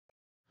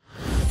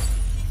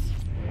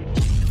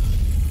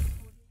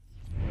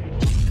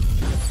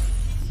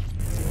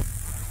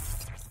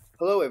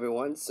Hello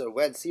everyone, Sir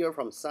Weds here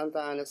from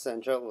Santa Ana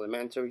Central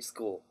Elementary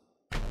School.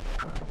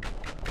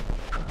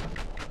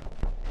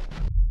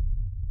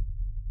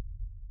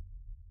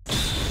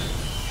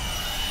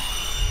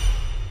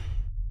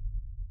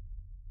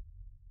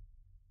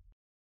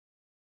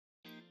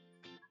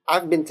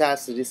 I've been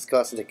tasked to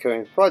discuss the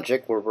current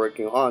project we're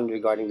working on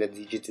regarding the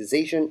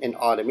digitization and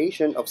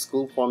automation of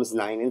school forms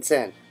 9 and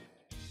 10.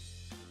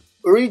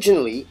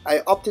 Originally,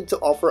 I opted to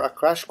offer a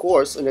crash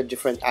course on the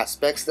different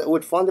aspects that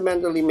would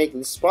fundamentally make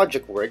this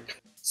project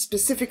work,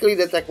 specifically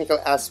the technical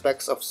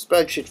aspects of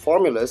spreadsheet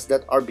formulas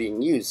that are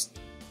being used.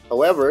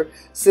 However,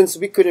 since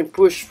we couldn't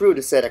push through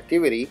the said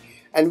activity,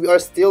 and we are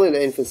still in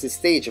the infancy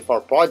stage of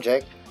our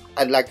project,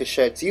 I'd like to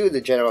share to you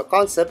the general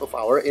concept of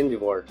our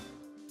endeavor.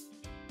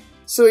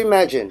 So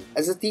imagine,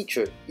 as a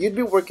teacher, you'd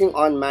be working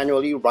on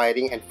manually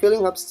writing and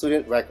filling up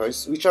student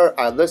records which are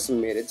either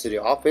submitted to the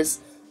office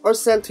or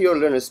sent to your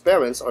learners'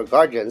 parents or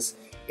guardians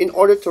in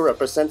order to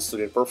represent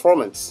student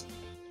performance.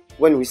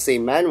 When we say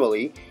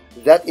manually,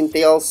 that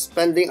entails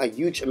spending a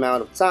huge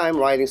amount of time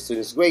writing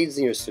students' grades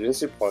in your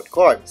students' report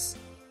cards.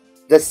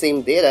 The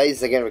same data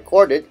is again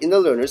recorded in the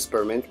learner's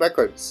permanent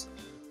records.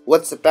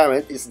 What's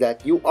apparent is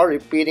that you are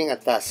repeating a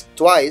task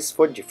twice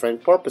for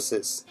different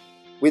purposes.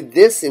 With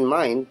this in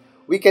mind,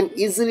 we can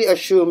easily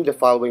assume the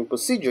following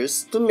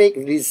procedures to make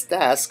these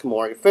tasks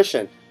more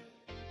efficient.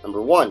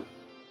 Number 1.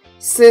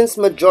 Since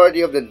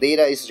majority of the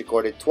data is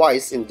recorded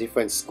twice in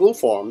different school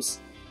forms,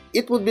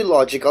 it would be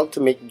logical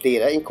to make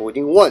data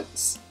encoding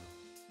once.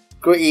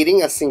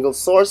 Creating a single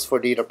source for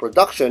data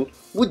production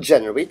would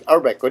generate a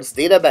records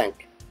data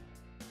bank.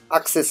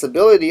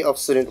 Accessibility of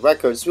student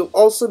records will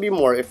also be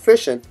more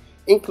efficient,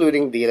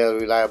 including data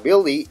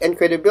reliability and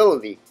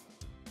credibility.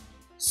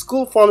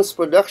 School forms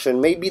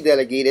production may be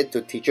delegated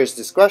to teachers'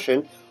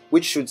 discretion,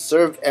 which should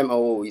serve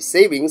MOE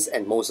savings,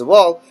 and most of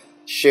all,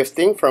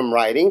 shifting from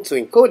writing to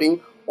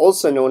encoding,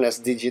 also known as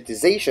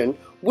digitization,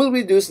 will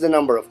reduce the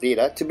number of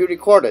data to be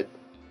recorded.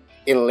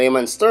 In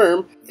layman's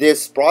term,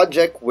 this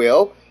project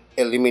will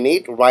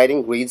eliminate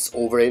writing grades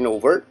over and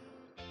over,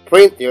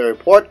 print your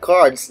report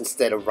cards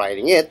instead of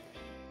writing it,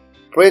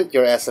 print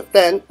your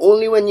SF10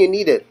 only when you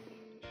need it.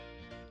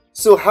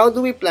 So how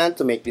do we plan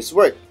to make this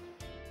work?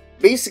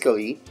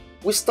 Basically,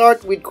 we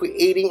start with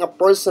creating a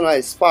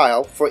personalized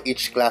file for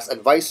each class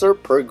advisor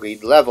per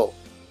grade level.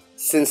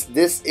 Since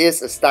this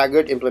is a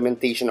staggered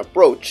implementation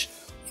approach,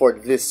 for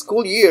this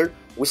school year,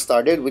 we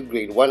started with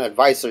grade 1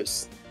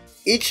 advisors.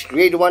 Each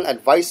grade 1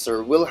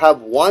 advisor will have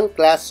one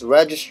class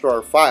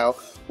registrar file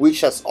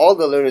which has all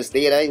the learners'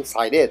 data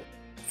inside it.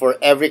 For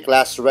every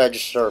class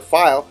registrar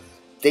file,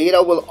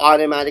 data will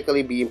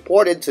automatically be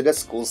imported to the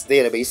school's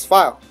database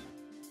file.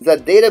 The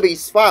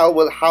database file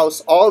will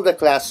house all the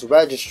class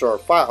registrar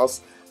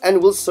files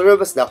and will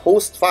serve as the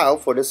host file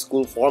for the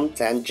School Form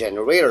 10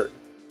 generator.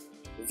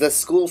 The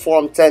School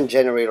Form 10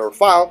 generator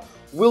file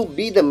will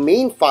be the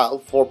main file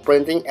for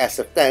printing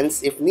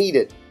SF10s if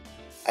needed.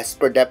 As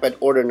per DepEd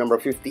Order No.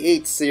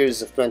 58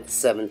 Series of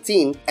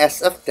 2017,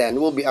 SF10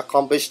 will be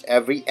accomplished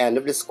every end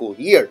of the school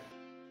year.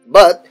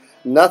 But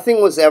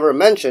nothing was ever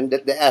mentioned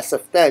that the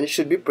SF10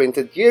 should be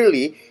printed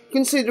yearly,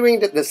 considering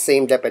that the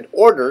same DepEd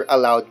order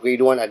allowed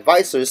grade 1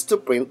 advisors to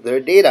print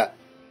their data.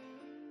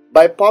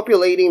 By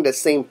populating the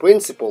same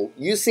principle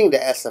using the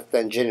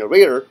SF10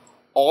 generator,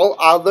 all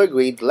other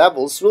grade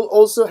levels will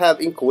also have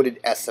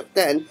encoded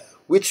SF10,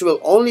 which will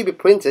only be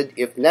printed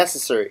if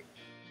necessary.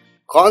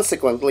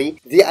 Consequently,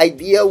 the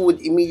idea would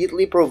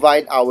immediately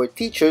provide our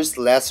teachers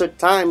lesser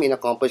time in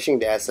accomplishing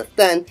the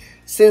SF10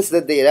 since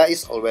the data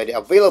is already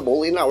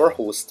available in our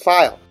host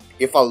file.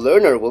 If a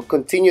learner will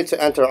continue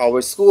to enter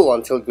our school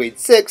until grade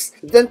 6,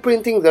 then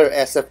printing their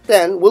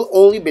SF10 will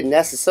only be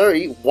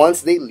necessary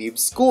once they leave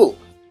school.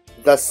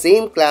 The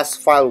same class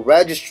file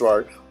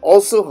registrar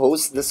also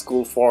hosts the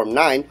School Form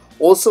 9,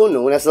 also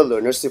known as the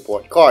Learner's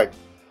Report Card.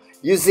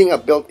 Using a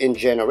built-in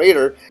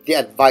generator, the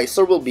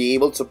advisor will be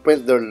able to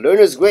print their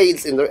learners'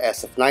 grades in their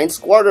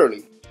SF9s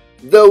quarterly.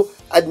 Though,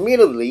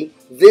 admittedly,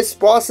 this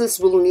process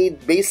will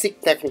need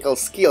basic technical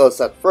skills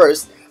at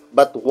first,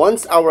 but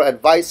once our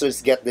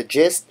advisors get the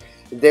gist,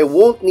 they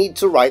won't need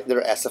to write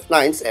their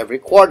SF9s every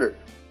quarter.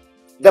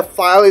 The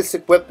file is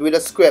equipped with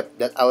a script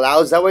that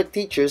allows our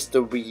teachers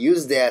to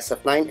reuse the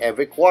SF9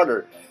 every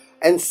quarter.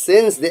 And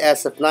since the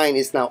SF9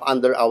 is now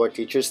under our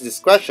teachers'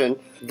 discretion,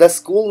 the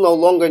school no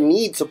longer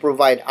needs to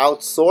provide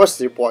outsourced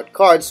report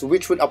cards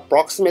which would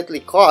approximately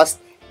cost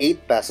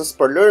 8 pesos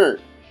per learner.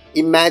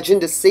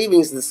 Imagine the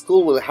savings the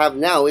school will have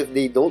now if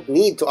they don't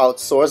need to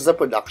outsource the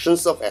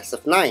productions of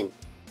SF9.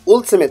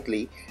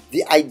 Ultimately,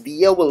 the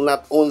idea will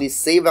not only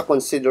save a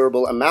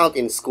considerable amount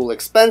in school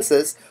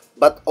expenses,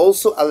 but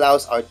also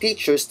allows our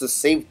teachers to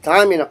save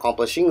time in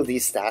accomplishing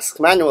these tasks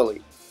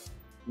manually.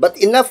 But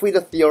enough with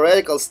the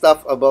theoretical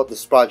stuff about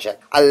this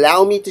project.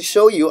 Allow me to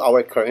show you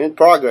our current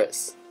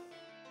progress.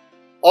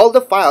 All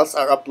the files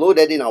are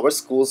uploaded in our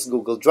school's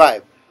Google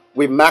Drive.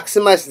 We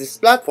maximize this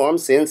platform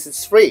since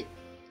it's free.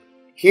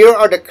 Here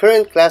are the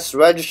current class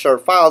registrar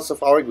files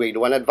of our grade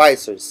 1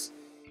 advisors.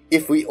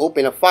 If we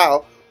open a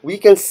file, we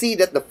can see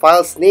that the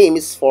file's name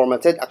is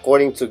formatted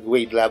according to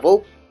grade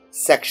level,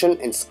 section,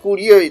 and school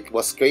year it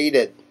was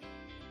created.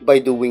 By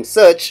doing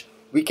such,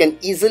 we can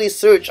easily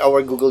search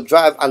our Google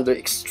Drive under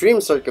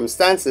extreme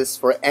circumstances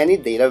for any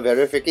data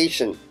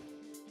verification.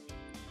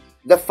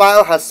 The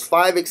file has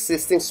 5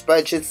 existing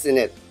spreadsheets in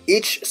it.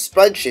 Each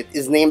spreadsheet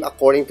is named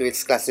according to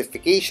its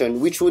classification,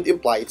 which would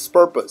imply its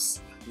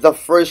purpose. The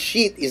first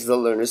sheet is the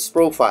learner's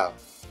profile.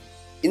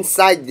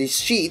 Inside this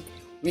sheet,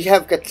 we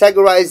have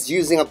categorized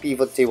using a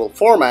pivot table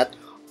format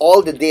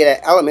all the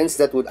data elements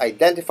that would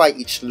identify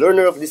each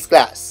learner of this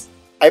class.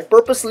 I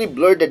purposely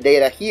blurred the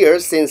data here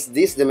since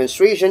this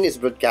demonstration is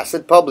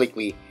broadcasted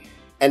publicly,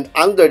 and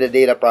under the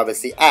Data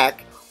Privacy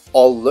Act,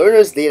 all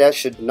learners' data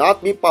should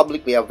not be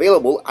publicly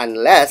available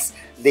unless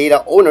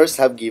data owners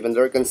have given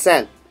their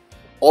consent.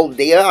 All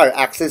data are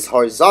accessed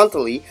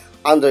horizontally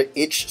under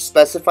each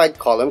specified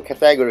column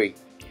category.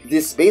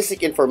 This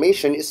basic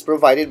information is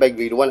provided by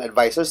Grade 1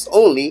 advisors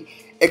only,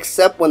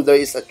 except when there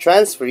is a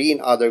transferee in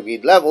other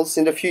grade levels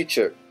in the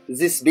future.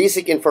 This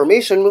basic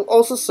information will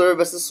also serve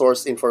as the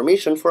source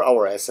information for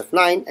our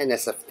SF9 and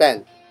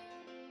SF10.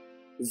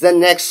 The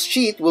next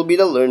sheet will be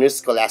the learner's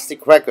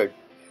scholastic record.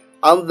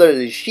 Under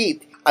the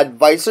sheet,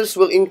 advisors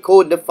will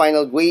encode the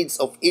final grades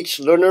of each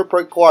learner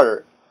per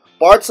quarter.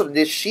 Parts of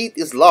this sheet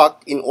is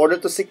locked in order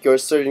to secure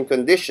certain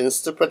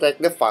conditions to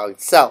protect the file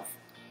itself.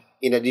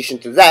 In addition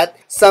to that,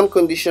 some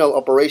conditional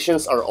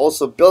operations are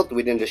also built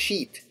within the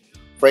sheet.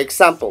 For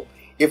example,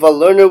 if a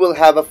learner will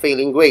have a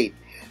failing grade,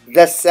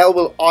 the cell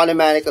will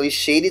automatically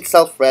shade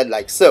itself red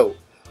like so.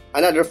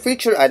 Another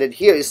feature added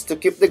here is to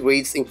keep the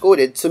grades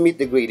encoded to meet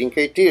the grading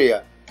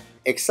criteria.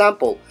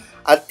 Example,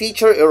 a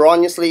teacher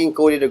erroneously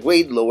encoded a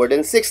grade lower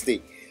than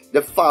 60.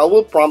 The file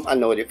will prompt a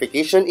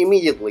notification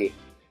immediately.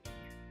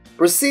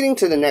 Proceeding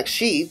to the next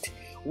sheet,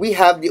 we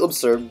have the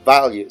observed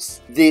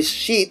values. This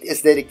sheet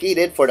is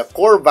dedicated for the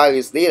core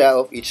values data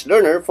of each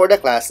learner for the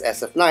class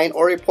SF9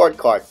 or report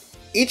card.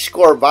 Each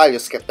core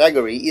values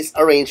category is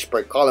arranged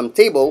per column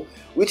table,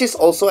 which is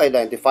also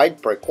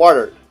identified per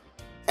quarter.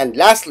 And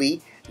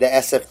lastly, the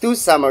SF2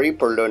 summary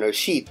per learner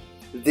sheet.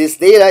 This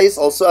data is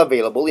also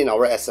available in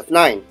our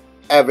SF9.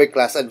 Every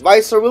class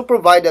advisor will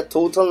provide a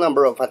total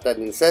number of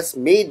attendances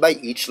made by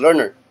each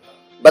learner.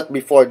 But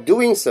before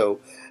doing so,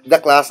 the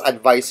class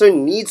advisor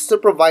needs to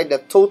provide the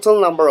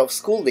total number of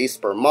school days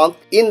per month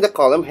in the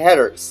column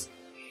headers.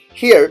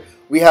 Here,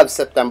 we have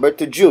September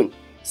to June,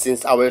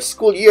 since our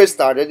school year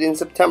started in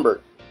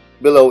September.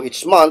 Below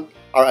each month,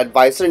 our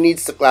advisor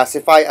needs to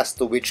classify as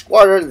to which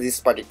quarter this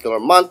particular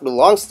month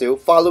belongs to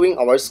following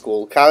our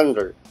school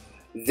calendar.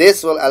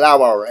 This will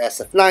allow our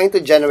SF9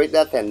 to generate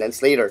the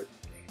attendance later.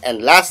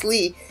 And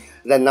lastly,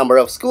 the number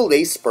of school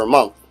days per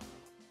month.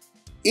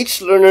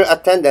 Each learner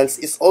attendance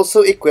is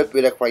also equipped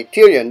with a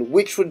criterion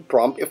which would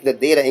prompt if the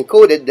data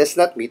encoded does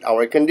not meet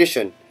our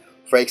condition.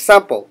 For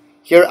example,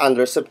 here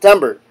under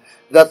September,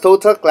 the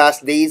total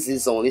class days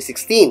is only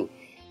 16.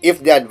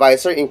 If the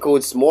advisor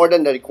encodes more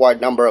than the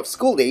required number of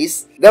school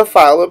days, the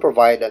file will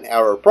provide an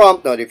error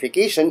prompt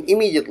notification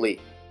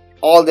immediately.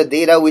 All the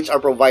data which are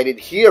provided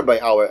here by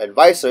our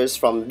advisors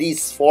from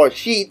these 4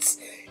 sheets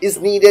is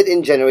needed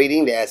in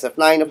generating the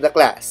SF9 of the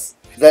class.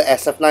 The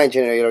SF9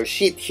 generator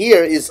sheet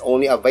here is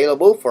only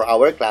available for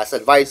our class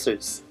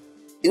advisors.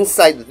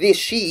 Inside this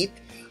sheet,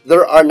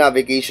 there are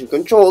navigation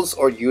controls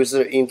or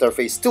user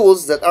interface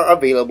tools that are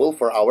available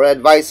for our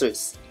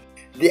advisors.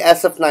 The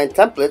SF9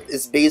 template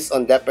is based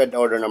on Deped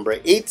Order number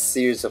 8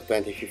 series of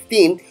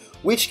 2015,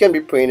 which can be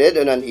printed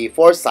on an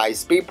A4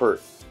 size paper.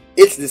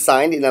 It's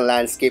designed in a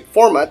landscape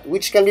format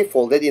which can be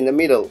folded in the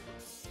middle.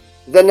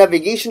 The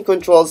navigation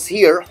controls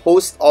here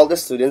host all the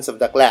students of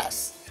the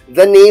class.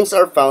 The names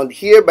are found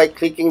here by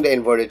clicking the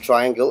inverted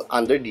triangle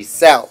under this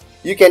cell.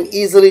 You can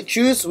easily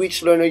choose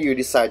which learner you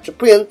decide to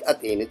print at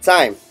any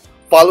time.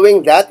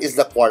 Following that is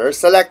the quarter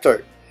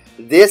selector.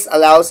 This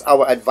allows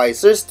our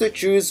advisors to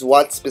choose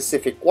what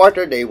specific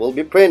quarter they will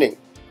be printing.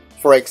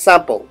 For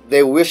example,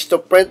 they wish to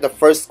print the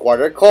first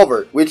quarter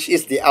cover, which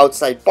is the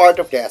outside part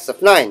of the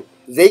SF9.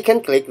 They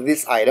can click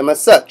this item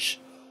as such.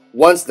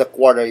 Once the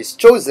quarter is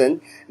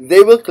chosen,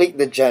 they will click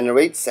the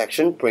Generate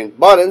Section Print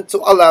button to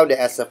allow the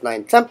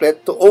SF9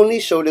 template to only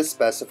show the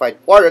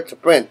specified quarter to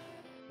print.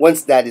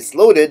 Once that is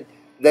loaded,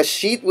 the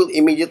sheet will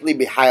immediately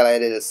be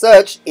highlighted as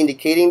such,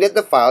 indicating that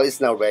the file is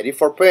now ready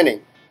for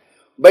printing.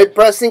 By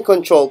pressing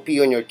Ctrl P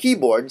on your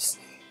keyboards,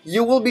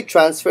 you will be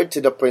transferred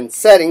to the print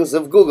settings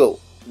of Google.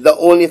 The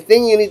only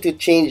thing you need to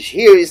change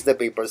here is the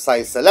paper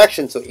size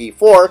selection to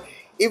A4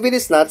 if it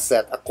is not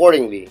set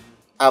accordingly.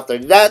 After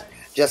that,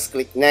 just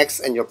click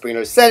Next and your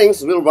printer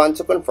settings will run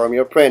to confirm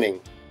your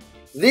printing.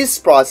 This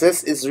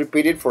process is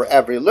repeated for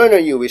every learner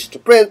you wish to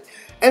print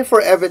and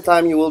for every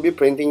time you will be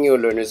printing your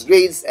learners'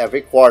 grades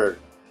every quarter.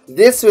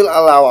 This will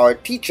allow our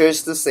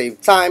teachers to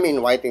save time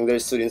in writing their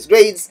students'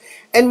 grades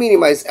and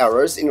minimize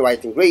errors in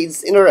writing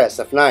grades in our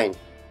SF9.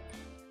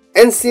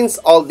 And since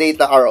all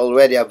data are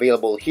already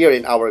available here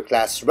in our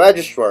class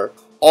registrar,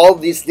 all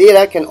this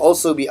data can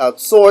also be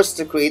outsourced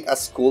to create a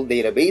school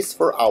database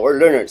for our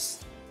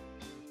learners.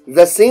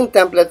 The same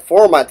template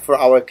format for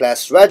our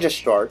class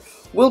registrar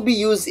will be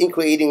used in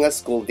creating a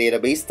school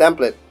database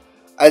template.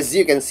 As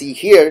you can see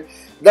here,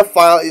 the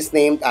file is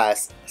named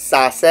as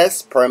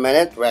SASES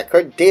Permanent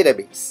Record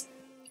Database.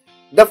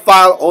 The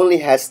file only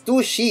has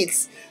 2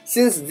 sheets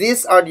since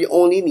these are the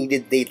only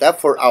needed data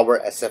for our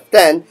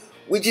SF10,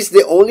 which is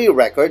the only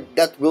record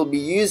that will be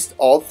used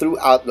all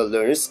throughout the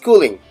learner's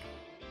schooling.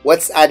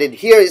 What's added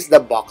here is the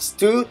box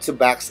 2 to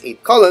box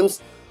 8 columns,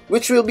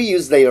 which will be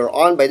used later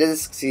on by the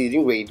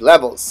succeeding grade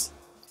levels.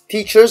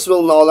 Teachers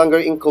will no longer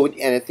encode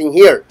anything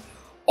here.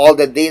 All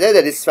the data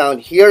that is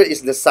found here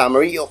is the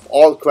summary of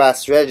all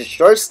class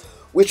registrars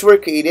which were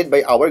created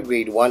by our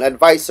grade 1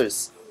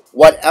 advisors.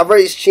 Whatever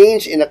is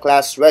changed in a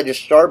class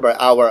registrar by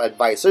our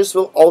advisors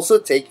will also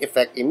take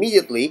effect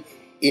immediately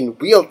in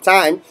real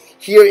time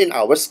here in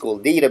our school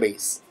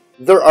database.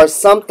 There are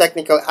some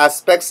technical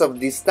aspects of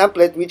this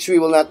template which we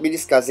will not be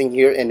discussing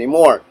here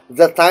anymore.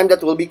 The time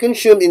that will be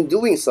consumed in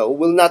doing so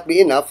will not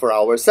be enough for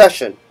our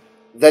session.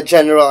 The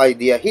general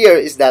idea here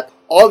is that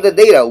all the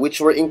data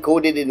which were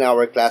encoded in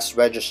our class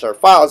register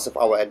files of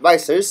our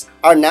advisors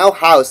are now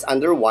housed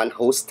under one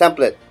host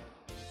template.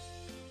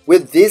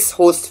 With this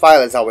host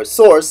file as our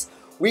source,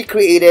 we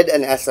created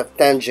an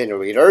SF10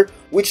 generator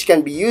which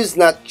can be used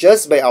not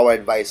just by our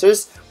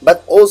advisors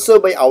but also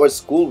by our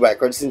school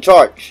records in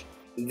charge.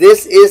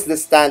 This is the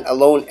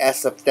standalone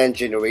SF10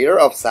 generator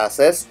of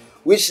SASES,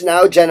 which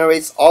now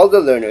generates all the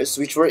learners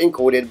which were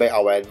encoded by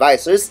our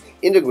advisors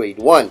in the grade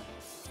 1.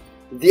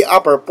 The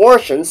upper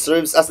portion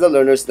serves as the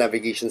learner's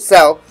navigation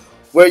cell,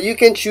 where you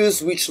can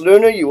choose which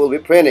learner you will be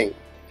printing.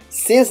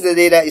 Since the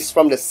data is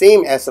from the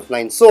same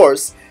SF9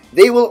 source,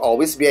 they will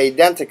always be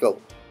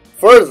identical.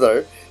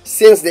 Further,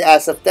 since the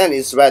SF10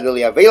 is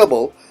readily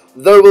available,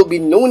 there will be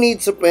no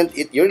need to print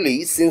it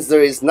yearly since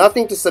there is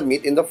nothing to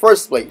submit in the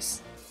first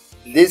place.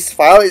 This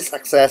file is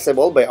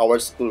accessible by our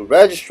school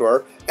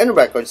registrar and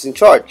records in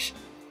charge.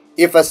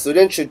 If a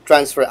student should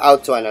transfer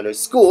out to another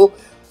school,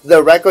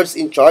 the records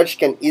in charge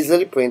can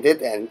easily print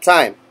it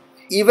anytime.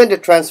 Even the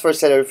transfer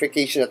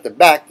certification at the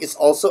back is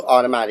also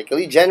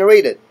automatically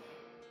generated.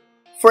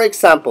 For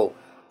example,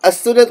 a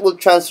student will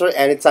transfer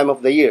any time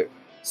of the year,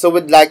 so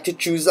we'd like to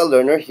choose a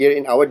learner here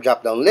in our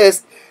drop-down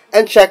list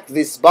and check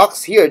this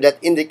box here that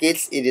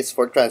indicates it is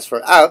for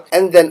transfer out,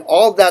 and then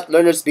all that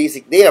learner's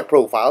basic data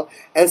profile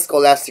and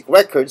scholastic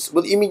records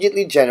will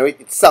immediately generate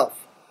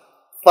itself.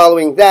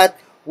 Following that,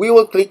 we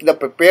will click the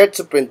Prepare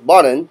to Print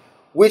button,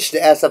 which the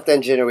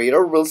SF10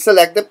 generator will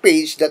select the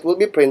page that will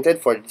be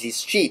printed for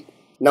this sheet.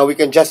 Now we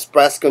can just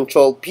press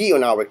Ctrl P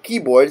on our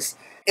keyboards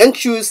and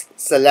choose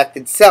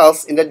selected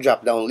cells in the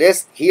drop-down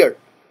list here.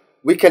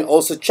 We can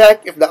also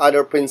check if the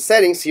other print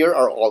settings here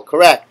are all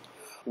correct.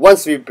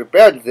 Once we've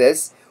prepared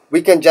this,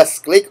 we can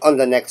just click on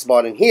the next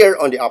button here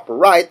on the upper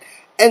right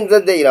and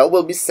the data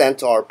will be sent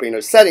to our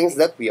printer settings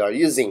that we are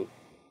using.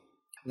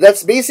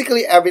 That's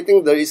basically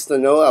everything there is to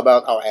know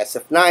about our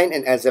SF9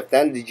 and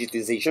SF10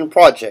 digitization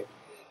project.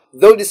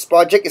 Though this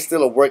project is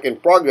still a work in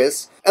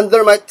progress and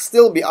there might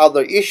still be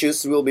other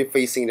issues we will be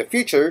facing in the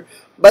future,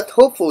 but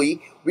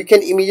hopefully we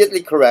can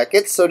immediately correct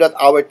it so that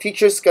our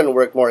teachers can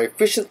work more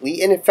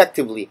efficiently and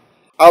effectively.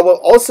 I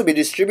will also be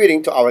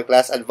distributing to our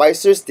class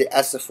advisors the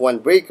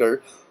SF1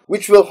 breaker,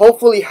 which will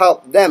hopefully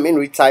help them in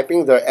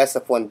retyping their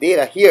SF1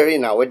 data here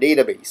in our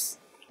database.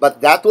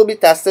 But that will be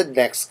tested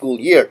next school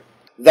year.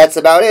 That's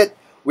about it.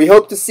 We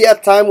hope to see a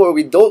time where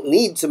we don't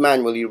need to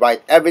manually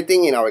write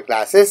everything in our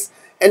classes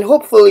and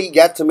hopefully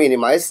get to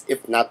minimize,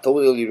 if not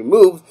totally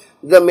remove,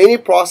 the many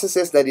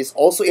processes that is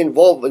also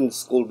involved in the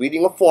school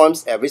reading of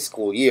forms every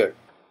school year.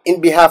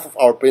 In behalf of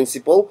our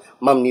principal,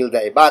 Ma'am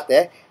Nilda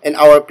Ibate, and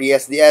our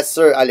PSDS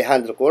Sir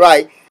Alejandro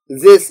Coray,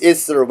 this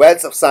is Sir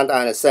Weds of Santa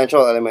Ana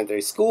Central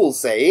Elementary School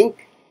saying,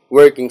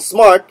 working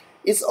smart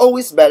is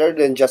always better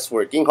than just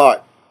working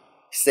hard.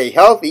 Stay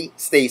healthy,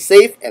 stay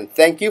safe, and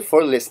thank you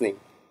for listening.